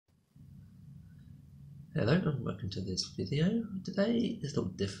Hello and welcome to this video. Today is a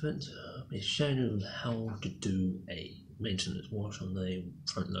little different. I'll be showing you how to do a maintenance wash on the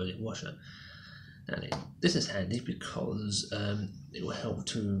front loading washer. And this is handy because it will help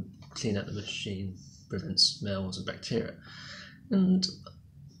to clean out the machine, prevent smells and bacteria. And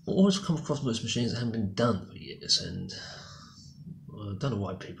I always come across most machines that haven't been done for years, and I don't know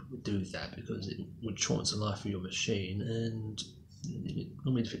why people would do that, because it would shorten the life of your machine and it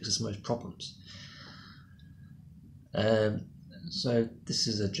normally fixes most problems. So this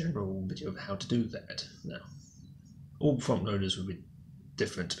is a general video of how to do that. Now, all front loaders will be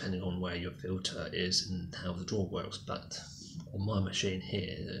different depending on where your filter is and how the drawer works, but on my machine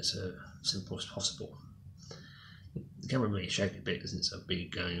here it's as simple as possible. The camera may shake a bit since I'll be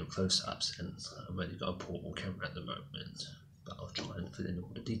going on close-ups and I've only got a portable camera at the moment, but I'll try and fill in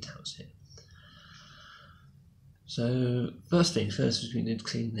all the details here. So first things first is we need to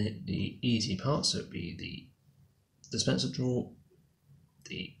clean the easy parts, so it'd be the dispenser drawer,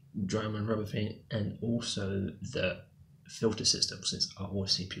 the drum and rubber thing, and also the filter system, since I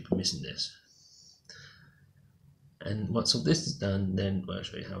always see people missing this. And once all this is done, then we'll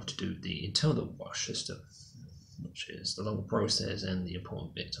show you how to do the internal wash system, which is the long process and the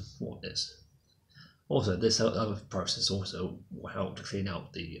important bit for this. Also, this other process also will help to clean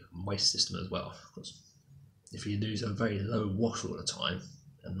out the waste system as well, because if you use a very low wash all the time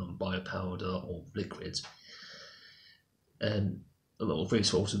and not biopowder or liquids, and a lot of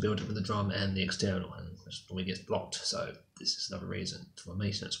grease will also build up in the drum and the external, and this normally gets blocked. So this is another reason for a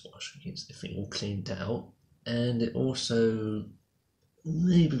maintenance wash. It keeps everything all cleaned out, and it also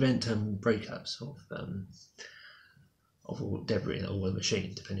may prevent breakups of all debris in the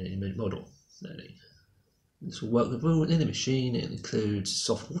machine, depending on your model. This will work in the machine. It includes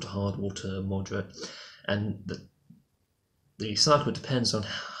soft water, hard water, moderate, and the cycle depends on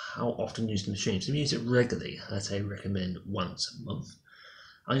how often you use the machine. So if you use it regularly, I'd say recommend once a month.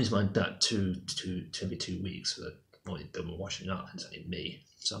 I use mine about every 2 weeks for normally double washing up, and it's only me.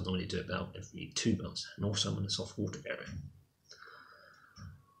 So I normally do it about every 2 months, and also I'm in the soft water area.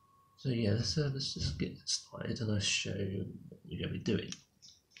 So yeah, let's just get started and I'll show you what we're going to be doing.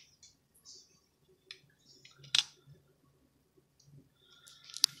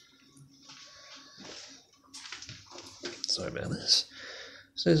 Sorry about this.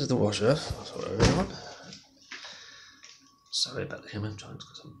 So this is the washer. Sorry about the camera, I'm trying to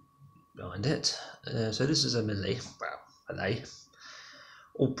get some behind it. So this is a miele,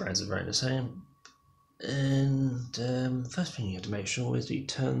 all brands are around the same. And first thing you have to make sure is that you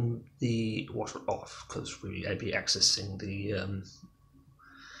turn the washer off, because we'll be accessing the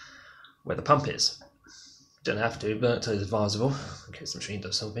where the pump is. You don't have to, but it's advisable in case the machine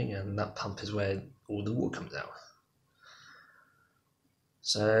does something, and that pump is where all the water comes out.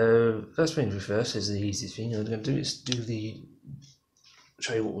 So first thing first is the easiest thing I'm going to do is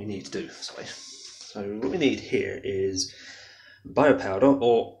show you what we need to do. So what we need here is biopowder,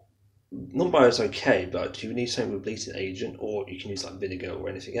 or non-bio is okay, but you need something with bleaching agent, or you can use like vinegar or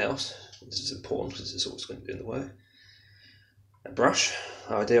anything else. This is important because this is what's going to do in the work. A brush,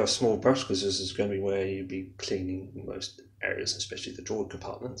 ideal small brush, because this is going to be where you'll be cleaning most areas, especially the drawer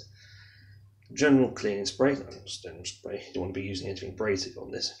compartment. General cleaning spray, general spray. You don't want to be using anything abrasive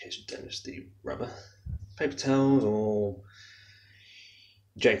on this in case you damage the rubber. Paper towels or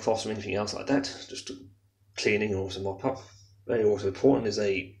J cloths or anything else like that, just cleaning or some mop up. Very also important is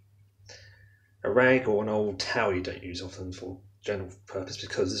a rag or an old towel you don't use often for general purpose,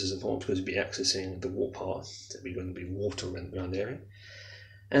 because this is important because you'll be accessing the water part, so we're going to be water around the area.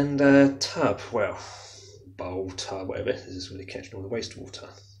 And a tub, well, bowl, tub, whatever, this is really catching all the wastewater.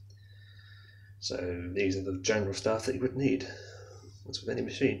 So these are the general stuff that you would need once with any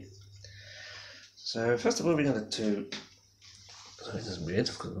machine. So first of all, we're going to, so this is weird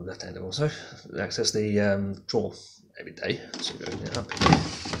because I'm left-handed also, access the drawer every day. So go it up here.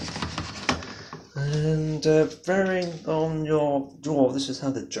 And varying on your drawer, this is how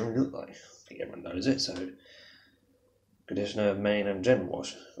they generally look like. I think everyone knows it. So conditioner, main, and general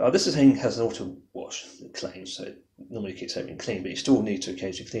wash. This thing has an auto wash, it claims, so it normally keeps everything clean, but you still need to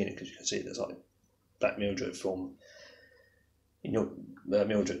occasionally clean it, because you can see there's like black mildew from in your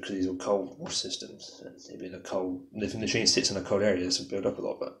mildew, because these are cold wash systems, and if the machine sits in a cold area, this will build up a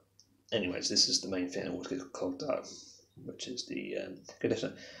lot. But anyways, this is the main thing that always gets clogged up, which is the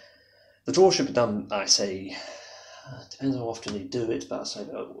conditioner. The drawer should be done, I say, depends how often you do it, but I say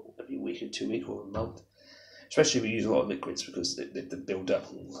about every week or 2 weeks or a month. Especially if we use a lot of liquids, because they build up.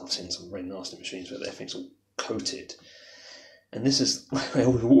 I've seen some very nasty machines where everything's all coated. And this is where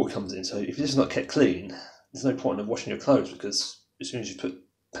all the water comes in. So if this is not kept clean, there's no point in washing your clothes, because as soon as you put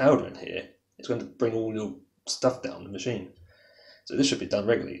powder in here, it's going to bring all your stuff down the machine. So this should be done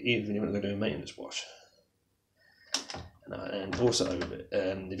regularly, even when you're doing a maintenance wash. And also,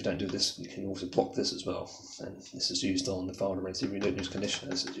 if you don't do this, you can also block this as well. And this is used on the file rates. If you don't use conditioner,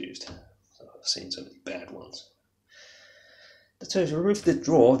 this is used. So I've seen so many bad ones. So to remove the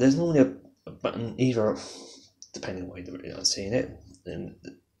drawer, there's normally a button either, depending on what you're seeing it. And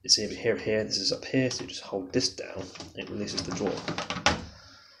it's either here, this is up here, so you just hold this down, it releases the drawer.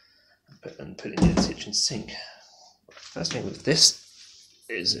 And put it in the kitchen sink. First thing with this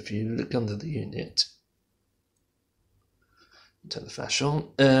is if you look under the unit, turn the flash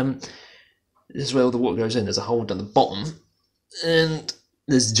on, this is where all the water goes in. There's a hole down the bottom and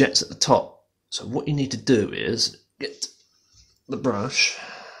there's jets at the top. So what you need to do is get the brush,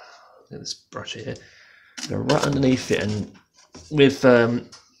 this brush here, go right underneath it, and with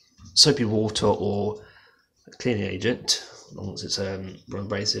soapy water or a cleaning agent, as long as it's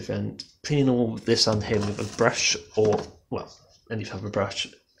abrasive, and clean all this on here with a brush, or well, any type of brush.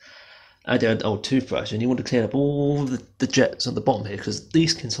 Add an old toothbrush, and you want to clean up all the jets on the bottom here, because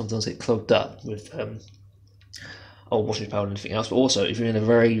these can sometimes get clogged up with old washing powder and anything else. But also, if you're in a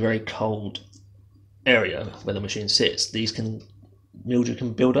very, very cold area where the machine sits, mildew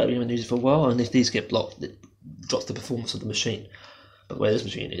can build up. You haven't used it for a while, and if these get blocked, it drops the performance of the machine. But where this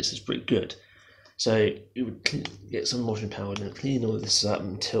machine is pretty good. So you would get some washing powder and clean all this up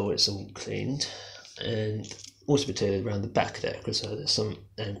until it's all cleaned, and also material around the back there, because there's some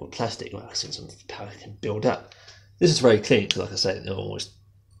plastic wax and some powder can build up. This is very clean because, like I say, they're always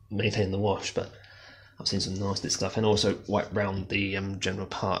maintaining the wash, but I've seen some nasty stuff, and also wipe round the general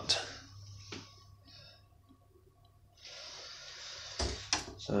part.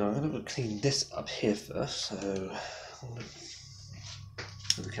 So I'm going to clean this up here first. So I'm going to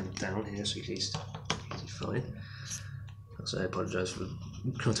put the camera down here so you can see fine. So I apologise for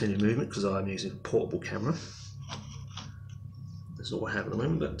continued movement because I'm using a portable camera. That's all I have at the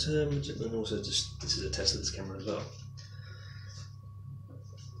moment, but and also this is a test of this camera as well.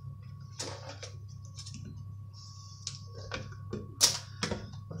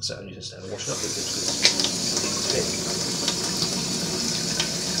 So I'm just wash it up a bit because it's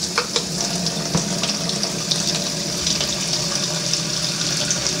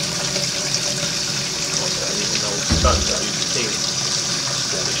sponge I use to clean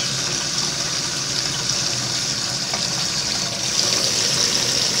rubbish.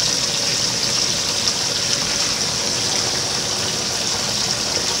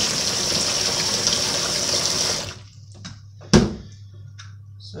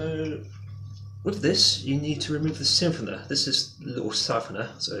 So with this, you need to remove the siphoner. This is the little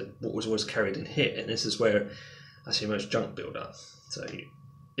siphoner, so what was always carried in here, and this is where I see most junk build up. So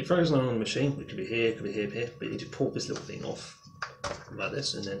it throws along on the machine. It could be here, it could be here, but you need to pull this little thing off like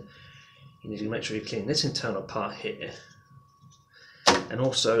this, and then you need to make sure you clean this internal part here, and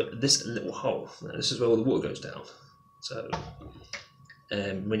also this little hole. Now, this is where all the water goes down. So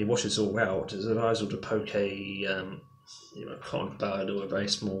when you wash this all out, it's advisable to poke a cotton bud or a very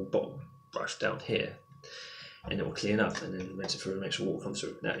small bottle brush down here, and it will clean up, and then rinse it through and make sure water comes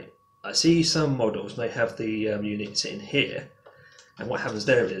through. Now, I see some models may have the unit sitting here. And what happens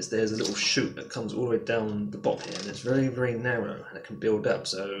there is there's a little chute that comes all the way down the bottom here, and it's very, very narrow, and it can build up.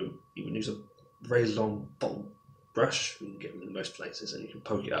 So you can use a very long bottle brush. You can get them in most places, and you can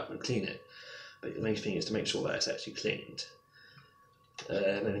poke it up and clean it. But the main thing is to make sure that it's actually cleaned.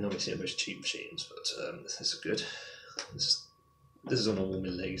 Maybe not see most cheap machines, but this is good. This is on normal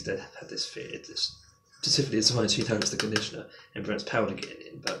mill legs. They have this fitted. This specifically designed so you know it's the conditioner and prevents powder getting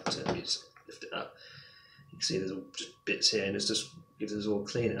in, but you just lift it up. You can see there's all just bits here, and it's just gives us all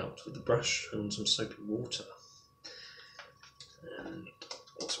clean out with the brush and some soapy water. And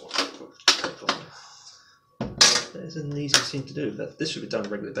also take on. There's an easy thing to do. This should be done on a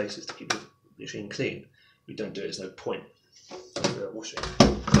regular basis to keep the machine clean. If you don't do it, there's no point washing.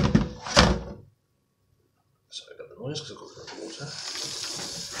 So I got the noise because I've got the water.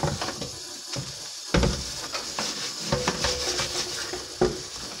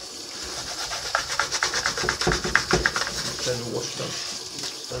 Wash done.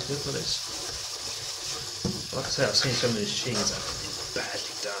 That's good for this. Like I say, I've seen some of these machines that have been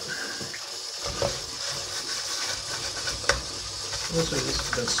badly done. Also, this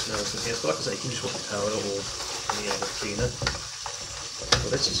doesn't smell in here, but like I say, you can use washing powder or any other cleaner. For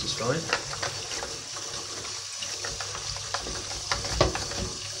this is fine.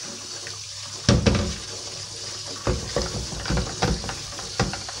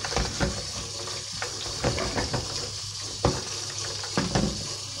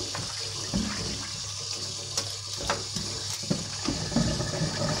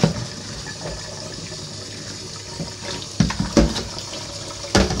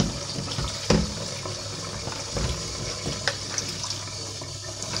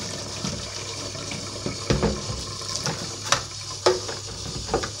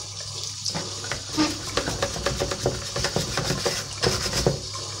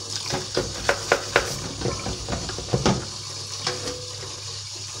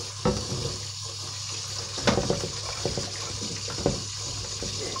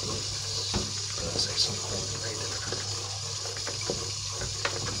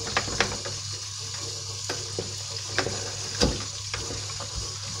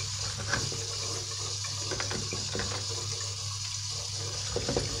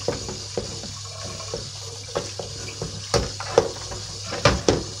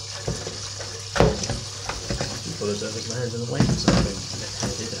 don't get my hands in the way, so I'm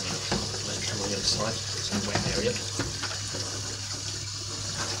left-handed and let it come on the other side, it's a wet area.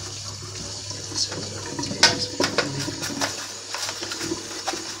 So I'm going to continue this.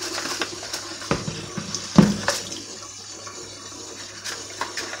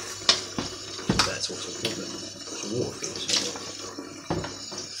 That's also water through, so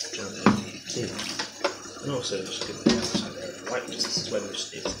generally clean. And also just give it the outside area right, because this is where the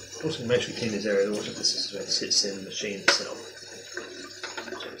machine is. Also make sure you clean this area, also this is where it sits in the machine itself.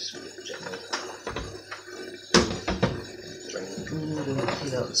 So it's general drain good and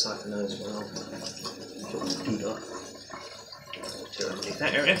clean out the side of the nose as well. Put the food up. Tear underneath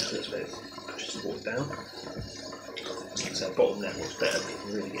that area, so that's where it pushes the water down. So bottom net works better, but you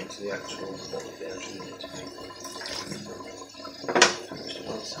can really get into the actual bottom of the actual unit. Push to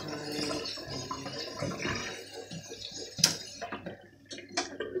one side.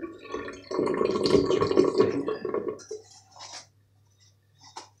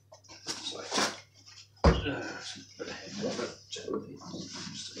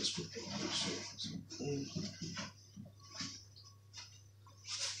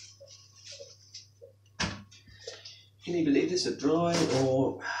 You can either leave this to dry,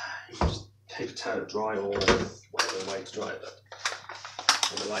 or you can just take a towel to dry, or whatever way to dry it,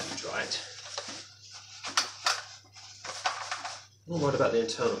 but I like to dry it. I'm not worried about the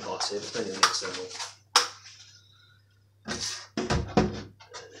internal parts here, but mainly the external. And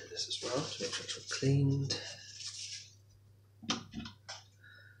this as well, to make sure it's all cleaned.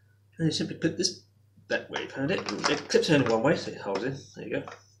 And you simply put this that way, found it. It clips only one way, so it holds in. There you go.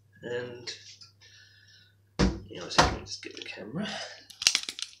 And you know, so just get the camera.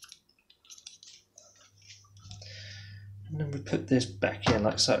 And then we put this back in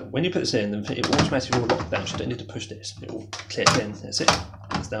like so. When you put this in, it automatically will lock down, so you don't need to push this. It will clip in, that's it.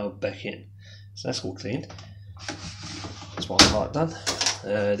 It's now back in. So that's all cleaned. That's one part done.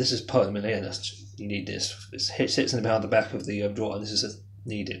 This is part of the miele, you need this. It sits in the back of the drawer, and this is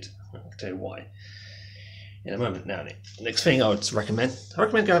needed. I'll tell you why in a moment. Now, the next thing I would recommend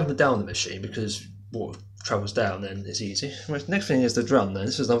going up and down the machine, because water travels down, then it's easy. The next thing is the drum. Then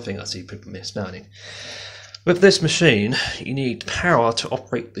this is another thing I see people mismounting. With this machine, you need power to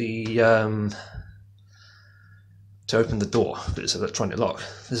operate the to open the door, but it's an electronic lock.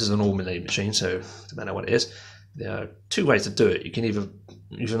 This is an all miele machine, so no matter what it is, there are two ways to do it. You can either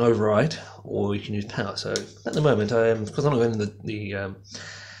use an override, or you can use power. So at the moment, because I'm not going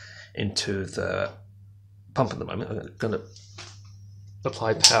into the pump at the moment, I'm going to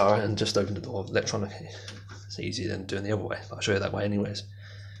apply power and just open the door electronically. It's easier than doing the other way, but I'll show you that way anyways.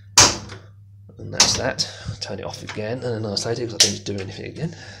 And that's that. I'll turn it off again, and then I'll say it because I don't need to do anything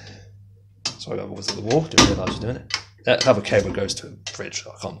again. Sorry about what was at the wall, didn't realise I was doing it. That other cable goes to a fridge,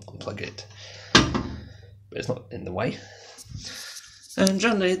 so I can't unplug it. But it's not in the way. And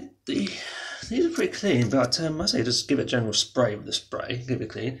generally, these are pretty clean, but I say just give it a general spray with the spray, give it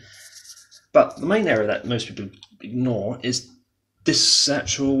clean. But the main area that most people ignore is this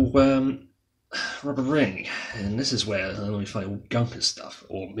actual rubber ring, and this is where I normally find all gunk and stuff,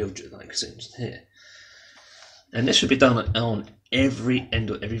 or mildew like it seems here. And this should be done on every end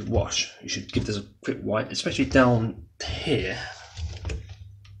of every wash. You should give this a quick wipe, especially down here.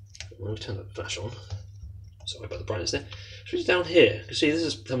 I'll turn the flash on. Sorry about the brightness there. Especially down here. You can see this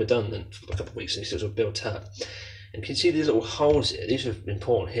is something done then for a couple of weeks, and it's sort of built up. And you can see these little holes here. These are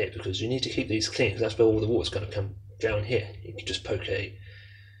important here because you need to keep these clean, because that's where all the water's going to come down here. You can just poke a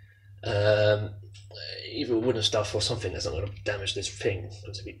either wooden stuff or something that's not going to damage this thing,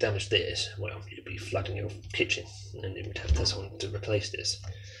 because if you damage this, well, you'd be flooding your kitchen, and you would have to have someone to replace this.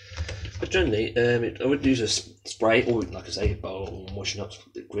 But generally, I would use a spray, or like I say, a bowl washing up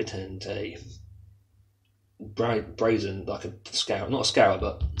liquid, and a brazen, like a scour, not a scour,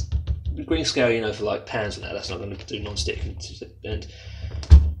 but a green scour, you know, for like pans and that. That's not going to do non-stick, and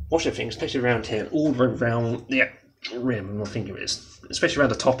wash everything, especially around here, all around the rim of my finger is, especially around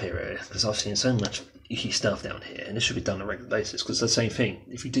the top area, because I've seen so much icky stuff down here, and this should be done on a regular basis, because it's the same thing.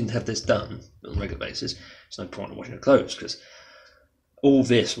 If you didn't have this done on a regular basis, there's no point in washing your clothes, because all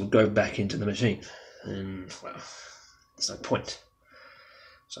this will go back into the machine, and well, there's no point.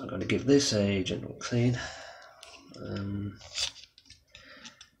 So I'm going to give this a general clean.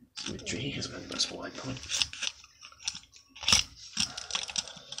 Symmetry is going to be the wide point.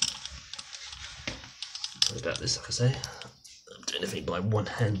 Sorry about this, like I say, I'm doing everything by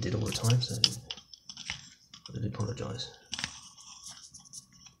one-handed all the time, so I do apologise.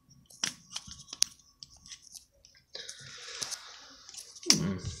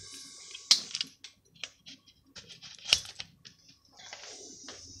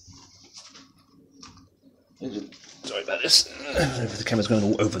 about this. The camera's going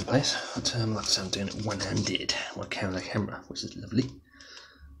all over the place, but like I said, I'm doing it one-handed, one camera, which is lovely.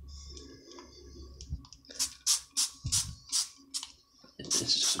 It's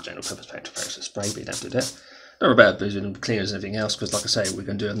just a general purpose paint spray, but you don't do that. Not about doing cleaners and everything else, because like I say, we're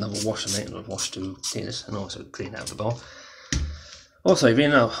going to do another wash on it, and wash to clean this, and also clean out the bar. Also, if you're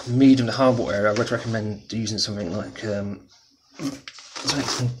in a medium to hard water area, I would recommend using something like something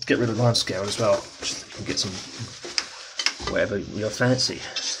to get rid of line scale as well. Just you can get some whatever you fancy.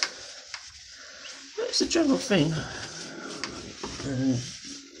 But it's a general thing. And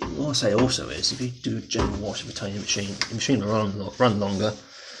what I say also is, if you do a general wash of your machine will run longer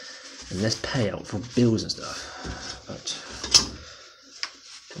and less payout for bills and stuff. But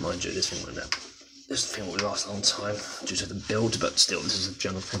mind you, this thing will last a long time due to the build, but still, this is a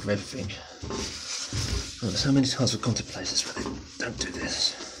general thing for everything. Oh, there's so many times I've gone to places where they don't do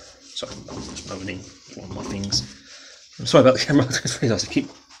this. Sorry, I'm just moaning one of my things. I'm sorry about the camera, I just realised I keep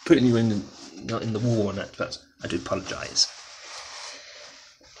putting you in the wall on that, but I do apologise.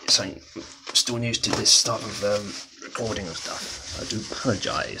 So I'm still used to this type of recording and stuff. I do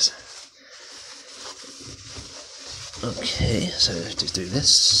apologise. Okay, so let's just do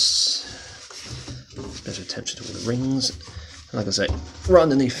this. Special attention to all the rings. And like I say, right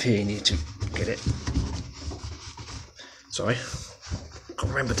underneath here you need to get it. Sorry. Got to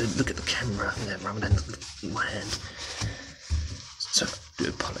remember to look at the camera rather than my hand. So I do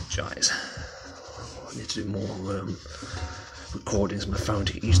apologise. I need to do more recordings on my phone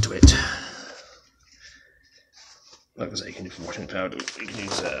to get used to it. Like I say, you can use washing powder, you can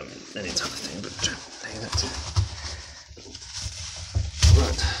use any type of thing, but that.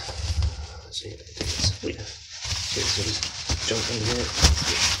 Right. Let's see if I can do this. Wait. See sort of junk in here.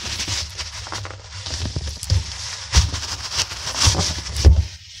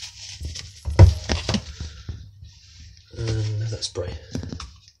 And that spray.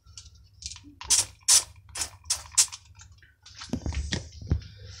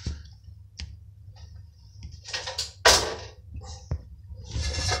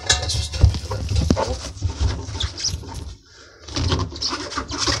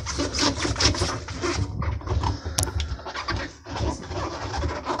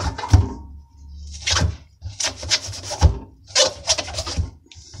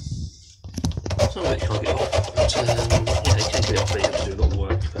 Some of it you can't get off, but yeah, you can get it off, but you have to do a lot of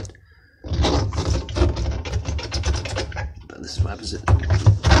work. But this is what happens. It the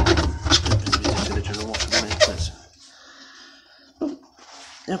general wash of the makes.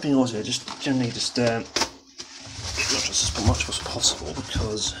 The other thing also, just generally not just as much as possible,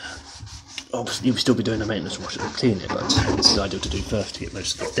 because obviously you'll still be doing the maintenance wash and clean it, but this is ideal to do first to get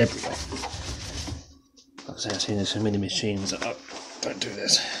most of the debris off. Like I say, I've seen there's so many machines that don't do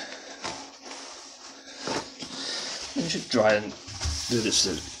this. You should dry and do this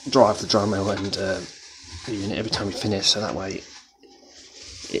to dry off the dry mill and unit every time you finish, so that way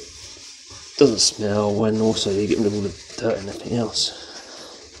it doesn't smell, and also you get rid of all the dirt and everything else.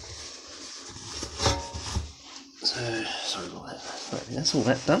 So sorry about that. Right, that's all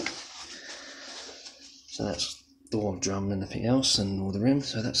that done. So that's the door, drum, and everything else, and all the rim.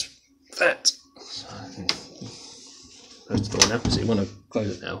 So that's that. So I can close the door now because you want to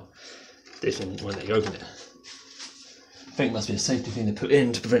close it now. This one when they open it. I think it must be a safety thing to put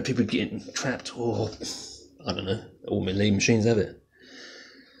in to prevent people getting trapped, or I don't know, all milling machines have it.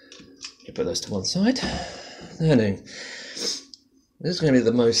 You put those to one side. Now then, this is going to be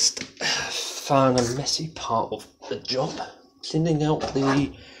the most fun and messy part of the job, cleaning out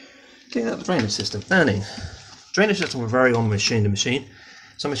the drainage system. Now then, drainage system will vary on machine to machine.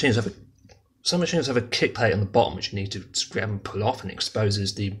 Some machines have a kick plate on the bottom which you need to grab and pull off, and it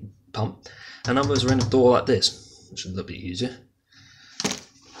exposes the pump, and others are in a door like this, which is a little bit easier.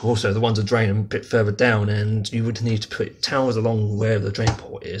 Also, the ones that drain a bit further down, and you would need to put towels along where the drain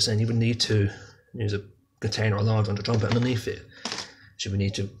port is, and you would need to use a container or large one to dump it underneath it. So we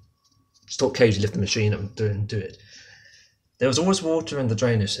need to stop occasionally lift the machine up and do it. There was always water in the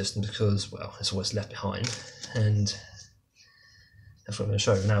drainage system because, well, it's always left behind, and that's what I'm going to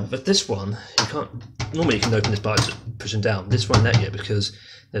show you now. But this one, you can't. Normally, you can open this by just pushing down. This won't let you because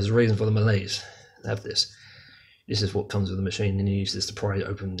there's a reason for the malaise to have this. This is what comes with the machine, and you use this to pry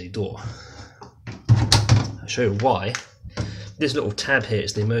open the door. I'll show you why. This little tab here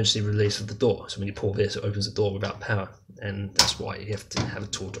is the emergency release of the door. So when you pull this, it opens the door without power, and that's why you have to have a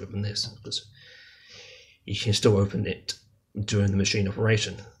tool to open this, because you can still open it during the machine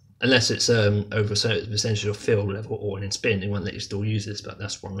operation. Unless it's over a certain percentage of fill level or in spin, it won't let you still use this, but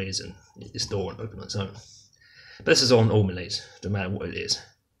that's one reason this door won't open on its own. But this is on all melees, no matter what it is.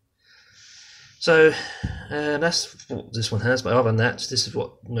 So that's what this one has, but other than that, this is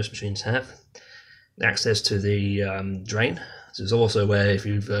what most machines have. Access to the drain. This is also where if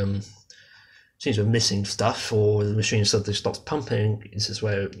you've seems to be missing stuff or the machine suddenly stops pumping, this is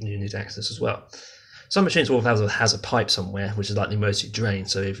where you need access as well. Some machines will have a pipe somewhere, which is like the emergency drain,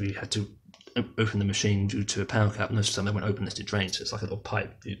 so if you had to open the machine due to a power cut, most of the time they won't open this to drain, so it's like a little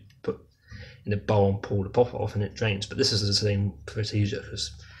pipe you put in a bowl and pull the pop off and it drains. But this is the same procedure, because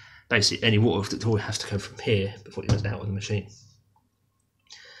basically any water has to go from here before it goes out of the machine.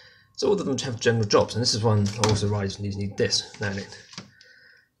 So all of them have general jobs, and this is one also rides need this. Now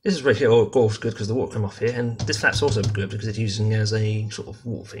this is really of course good because the water come off here, and this flap's also good because it's using it as a sort of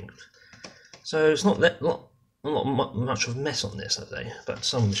water thing. So it's not much of a mess on this, I'd say, but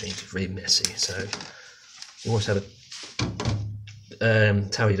some machines are really messy. So you always have a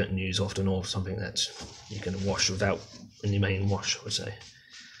towel you don't use often, or something that you can wash without in your main wash, I would say.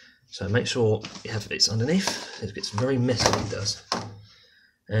 So make sure you have bits underneath. It gets very messy, it does.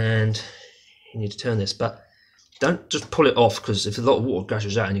 And you need to turn this, but don't just pull it off, because if a lot of water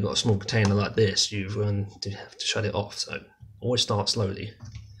gushes out and you've got a small container like this, you have to shut it off. So always start slowly,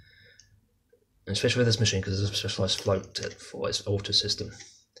 and especially with this machine, because there's a specialized float for its auto system.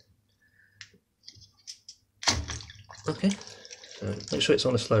 Okay, so make sure it's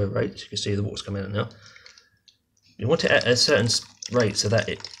on a slow rate. You can see the water's coming out now. You want it at a certain rate so that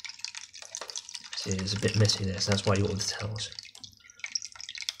it is a bit messy there, so that's why you order the towels.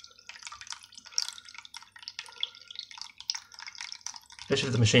 Especially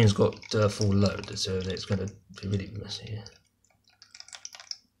if the machine's got full load, so it's going to be really messy.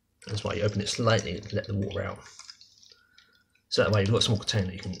 That's why you open it slightly and let the water out. So that way, if you've got a small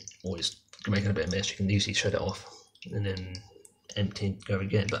container, you can always make it a bit of mess. You can easily shut it off and then empty and go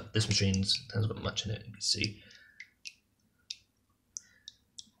again. But this machine hasn't got much in it, you can see.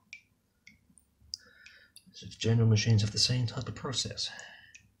 So general machines have the same type of process.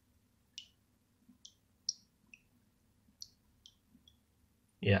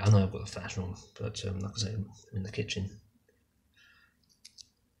 Yeah, I know I've got a flash on, but like I say, I'm in the kitchen.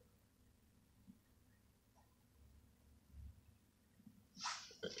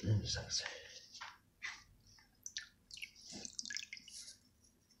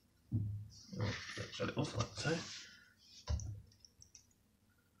 Shut it off like so.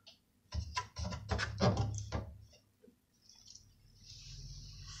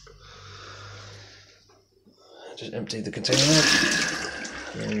 Just empty the container.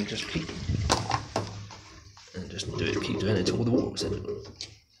 And just keep doing it till all the water is empty.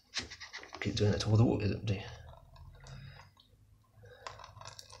 Keep doing it till all the water is empty.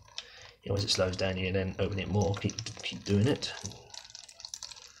 As it slows down, you then open it more. Keep doing it.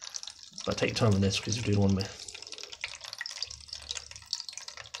 But take your time on this because you do want to.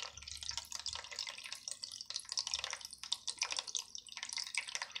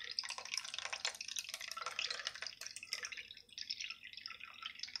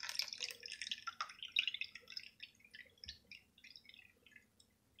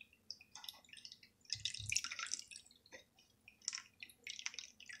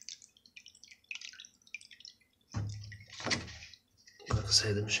 Like I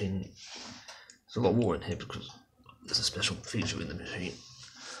say, the machine, there's a lot of water in here because there's a special feature in the machine.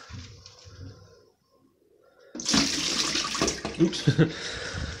 Oops.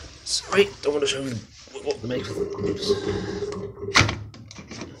 Sorry, don't want to show you what the make of it. Oops.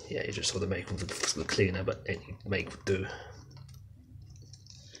 Yeah, you just saw the make of the cleaner, but any make would do.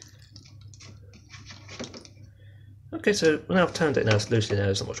 Okay, so now I've turned it, now it's loosely, now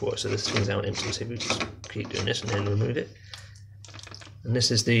there's not much water, so this thing's out empty, so we just keep doing this and then remove it. And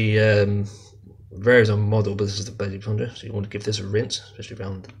this is the varies on model, but this is the basic plunger, so you want to give this a rinse, especially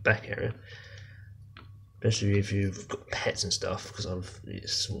around the back area. Especially if you've got pets and stuff, because it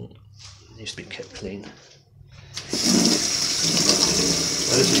needs to be kept clean. So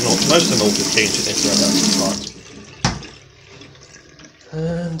this is not, most of them all clean, so they throw that apart.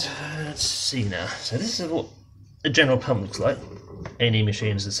 And let's see now. So this is what a general pump looks like. Any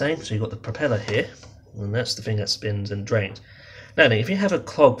machine is the same. So you've got the propeller here, and that's the thing that spins and drains. Now, if you have a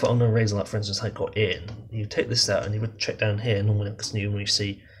clog put on a razor, like for instance, I got in, you take this out and you would check down here. Normally, because when you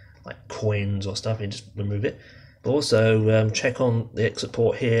see like coins or stuff, you just remove it. But also check on the exit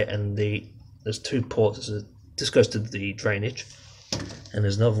port here, and there's two ports. This goes to the drainage, and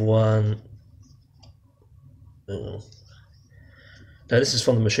there's another one. Now this is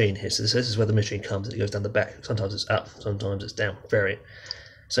from the machine here, so this is where the machine comes. It goes down the back. Sometimes it's up, sometimes it's down. Vary.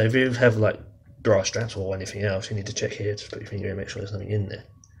 So if you have like bra straps or anything else, you need to check here. Just put your finger in, make sure there's nothing in there.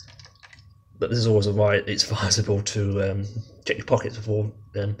 But this is always it's advisable to check your pockets before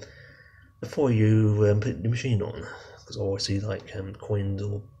before you put the machine on, because I always see like coins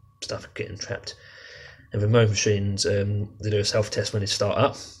or stuff getting trapped. And with most machines, they do a self-test when they start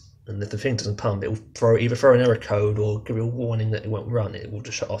up, and if the thing doesn't pump, it will either throw an error code or give you a warning that it won't run. It will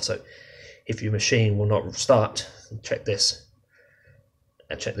just shut off. So if your machine will not start, check this.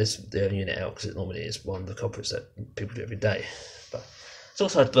 And check this unit out, because it normally is one of the culprits that people do every day. But it's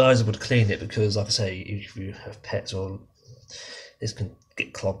also advisable to clean it, because, like I say, if you have pets, or this can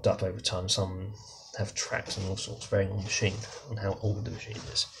get clogged up over time. Some have tracks and all sorts, varying on the machine, on how old the machine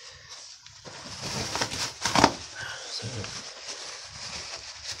is. So,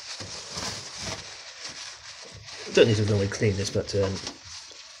 I don't need to really clean this, but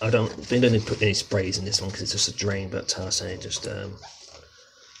I don't need to put any sprays in this one because it's just a drain. But I say just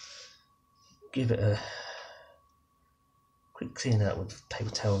give it a quick clean out with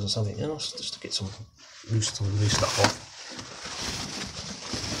paper towels or something else, just to get some loose stuff off.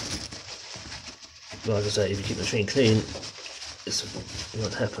 But like I say, if you keep the machine clean, this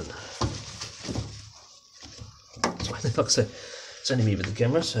won't happen. So like I say, it's only me with the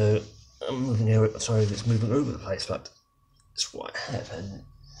camera, so I'm moving over. Sorry if it's moving over the place, but it's what I have, and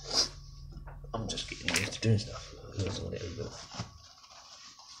I'm just getting used to doing stuff. I don't want it over.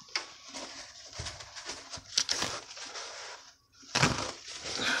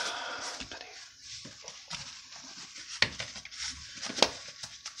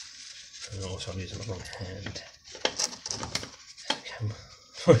 And also I'm using my wrong hand.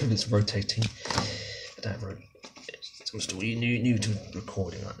 Sorry if it's rotating. I don't rotate. I'm still new to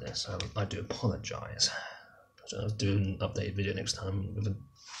recording like this, so I do apologise. I'll do an updated video next time with a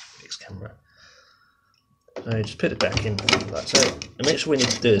fixed camera. So just put it back in like that. So and make sure we need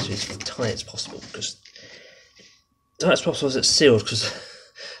to do this as tight as possible, because tight as possible as it's sealed, because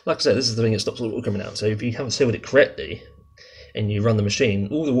like I said, this is the thing that stops all the water coming out. So if you haven't sealed it correctly and you run the machine,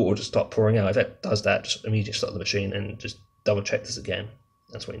 all the water will just start pouring out. If it does that, just immediately stop the machine and just double check this again.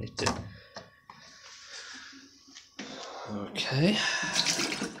 That's what you need to do. Okay,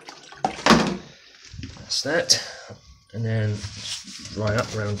 that's that, and then just dry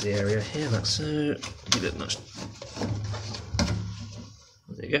up around the area here, like so. Give it much.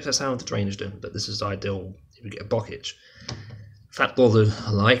 There you go, that's how the drainage is done, but this is ideal if you get a blockage. Fat bother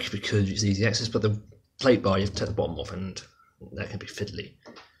I like because it's easy access, but the plate bar you have to take the bottom off, and that can be fiddly.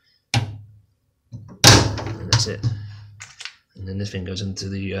 And that's it. And then this thing goes into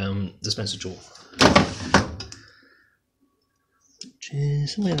the dispenser jaw.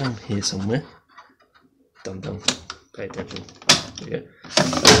 Somewhere around here somewhere. Dum. Pay attention. There you go.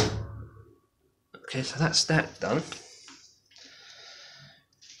 Okay, so that's that done.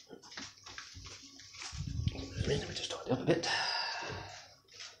 Let me just tidy up a bit.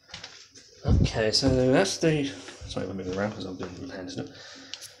 Okay, so that's the. Sorry, I'm moving around because I'm doing it with hands now.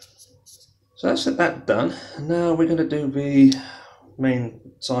 So that's that done. And now we're going to do the main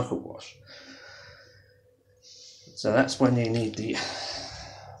cycle wash. So that's when you need the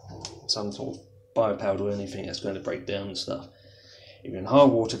some sort of biopowder or anything that's going to break down and stuff. If you're in a hard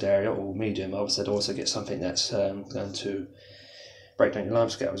watered area or medium, I would say also get something that's going to break down your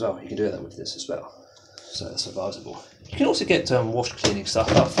limescale as well. You can do that with this as well. So that's advisable. You can also get wash cleaning stuff,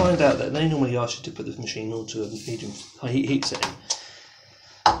 but find out that they normally ask you to put the machine onto a medium high heat setting.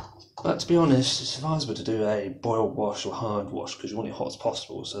 But to be honest, it's advisable to do a boil wash or hard wash because you want it hot as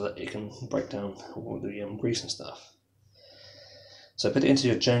possible so that it can break down all the grease and stuff. So put it into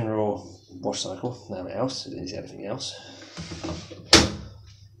your general wash cycle, nothing else, it is anything else.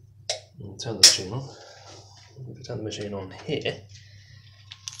 And turn the machine on. If you turn the machine on here,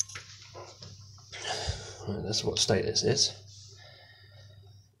 right, that's what state this is.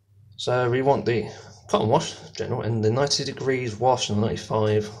 So we want the cotton wash, general, and the 90 degrees wash and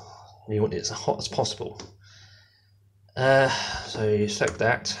 95. You want it as hot as possible. So you select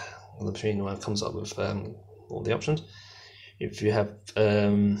that, and the machine comes up with all the options. If you have,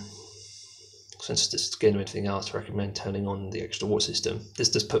 since this is again anything else, I recommend turning on the extra water system. This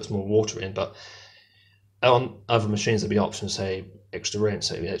just puts more water in, but on other machines there'll be options, say extra rinse,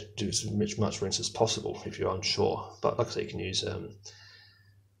 so you do as much rinse as possible if you're unsure. But like I say, you can use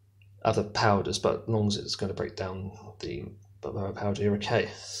other powders, but as long as it's going to break down the powder, you're okay. I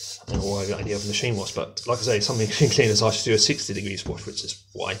don't know why I got any other machine wash, but like I say, some machine cleaners ask you to do a 60 degrees wash, which is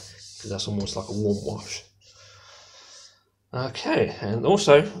why, because that's almost like a warm wash. Okay, and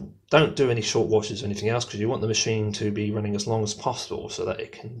also don't do any short washes or anything else because you want the machine to be running as long as possible so that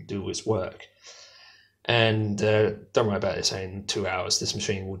it can do its work. And don't worry about it saying 2 hours. This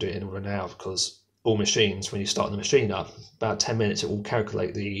machine will do it in under an hour because all machines, when you start the machine up, about 10 minutes it will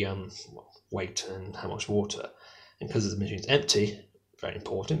calculate the weight and how much water. And because the machine's empty, very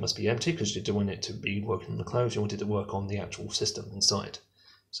important. It must be empty because you don't want it to be working on the clothes. You want it to work on the actual system inside.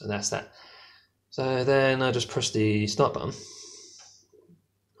 So that's that. So then I just push the start button.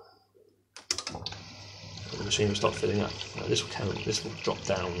 The machine will start filling up. Now this will drop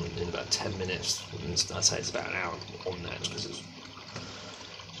down in about 10 minutes. And I'd say it's about an hour on that because it's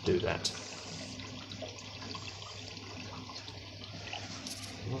to do that.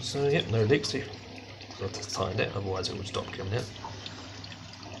 So yep, no leaks. I've tightened it, otherwise it would stop coming out.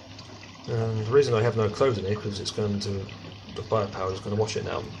 And the reason I have no clothes in it because it's going to, the biopowder is going to wash it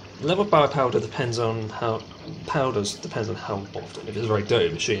now. The level of biopowder depends on how often. If it's a very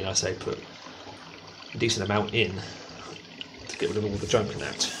dirty machine, I say put a decent amount in to get rid of all the junk in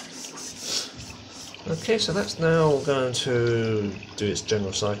that. Okay, so that's now going to do its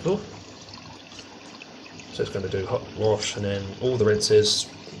general cycle. So it's going to do hot wash and then all the rinses.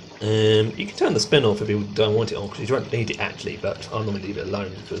 You can turn the spin off if you don't want it on because you don't need it actually, but I'll normally leave it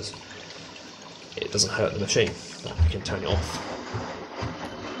alone because it doesn't hurt the machine. But you can turn it off.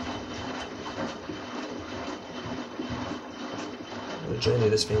 Generally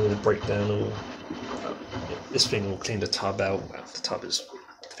this thing will break down or this thing will clean the tub out. Well, the tub is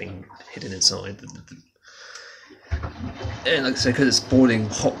the thing hidden inside. And like I said, because it's boiling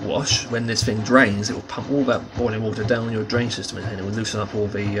hot wash, when this thing drains, it will pump all that boiling water down your drain system and it will loosen up all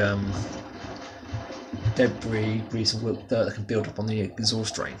the debris, grease and dirt that can build up on the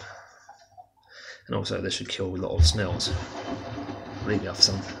exhaust drain. And also this should kill a lot of smells. Leave it off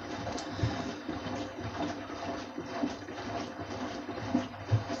some.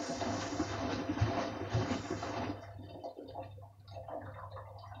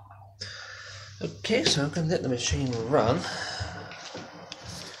 Okay, so I'm going to let the machine run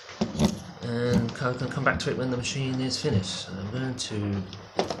and I'm going to come back to it when the machine is finished. So I'm going to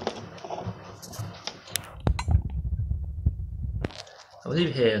I'll leave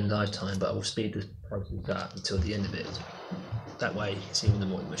it here in live time, but I will speed the process up until the end of it. That way you can see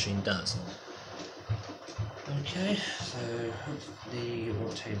what the machine does. Okay, so hopefully it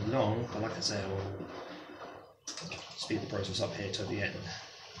won't take long, but like I say, I will speed the process up here till the end.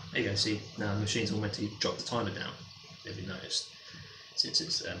 There you go, see, now the machine's automatically dropped the timer down, if you noticed. Since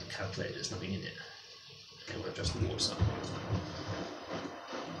it's calculated, there's nothing in it. Okay, we'll adjust the water cycle.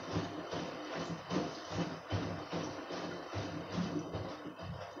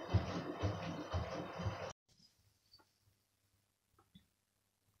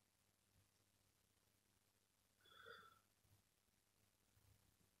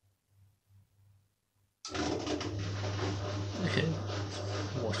 Okay,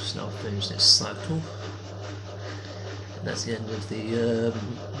 water's now finished its cycle. And that's the end of the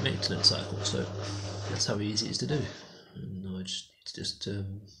maintenance cycle, so that's how easy it is to do. And now I just need to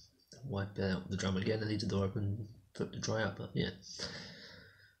wipe out the drum again and leave the door open for it to dry up, but yeah.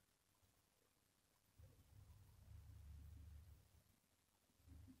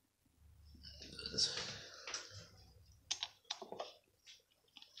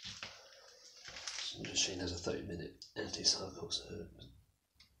 The machine has a 30-minute empty cycle, so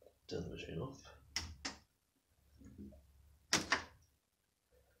turn the machine off.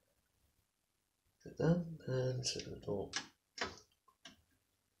 Put it down and shut the door.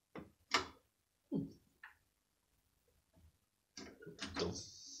 Done.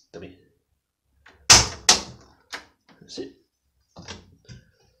 Dummy. That's it.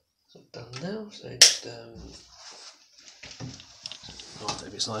 So done now, so just after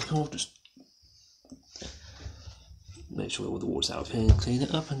every cycle, just make sure all the water's out of here and clean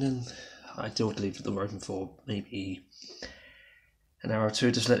it up, and then I do leave the door open for maybe an hour or two,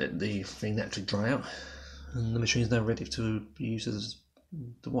 just let the thing naturally dry out, and the machine's now ready to be used as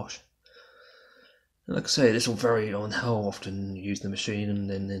the wash. And like I say, this will vary on how often you use the machine and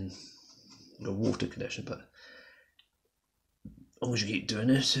then your water condition, but as long as you keep doing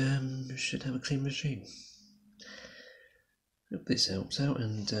it, you should have a clean machine. Hope this helps out,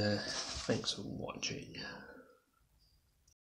 and thanks for watching.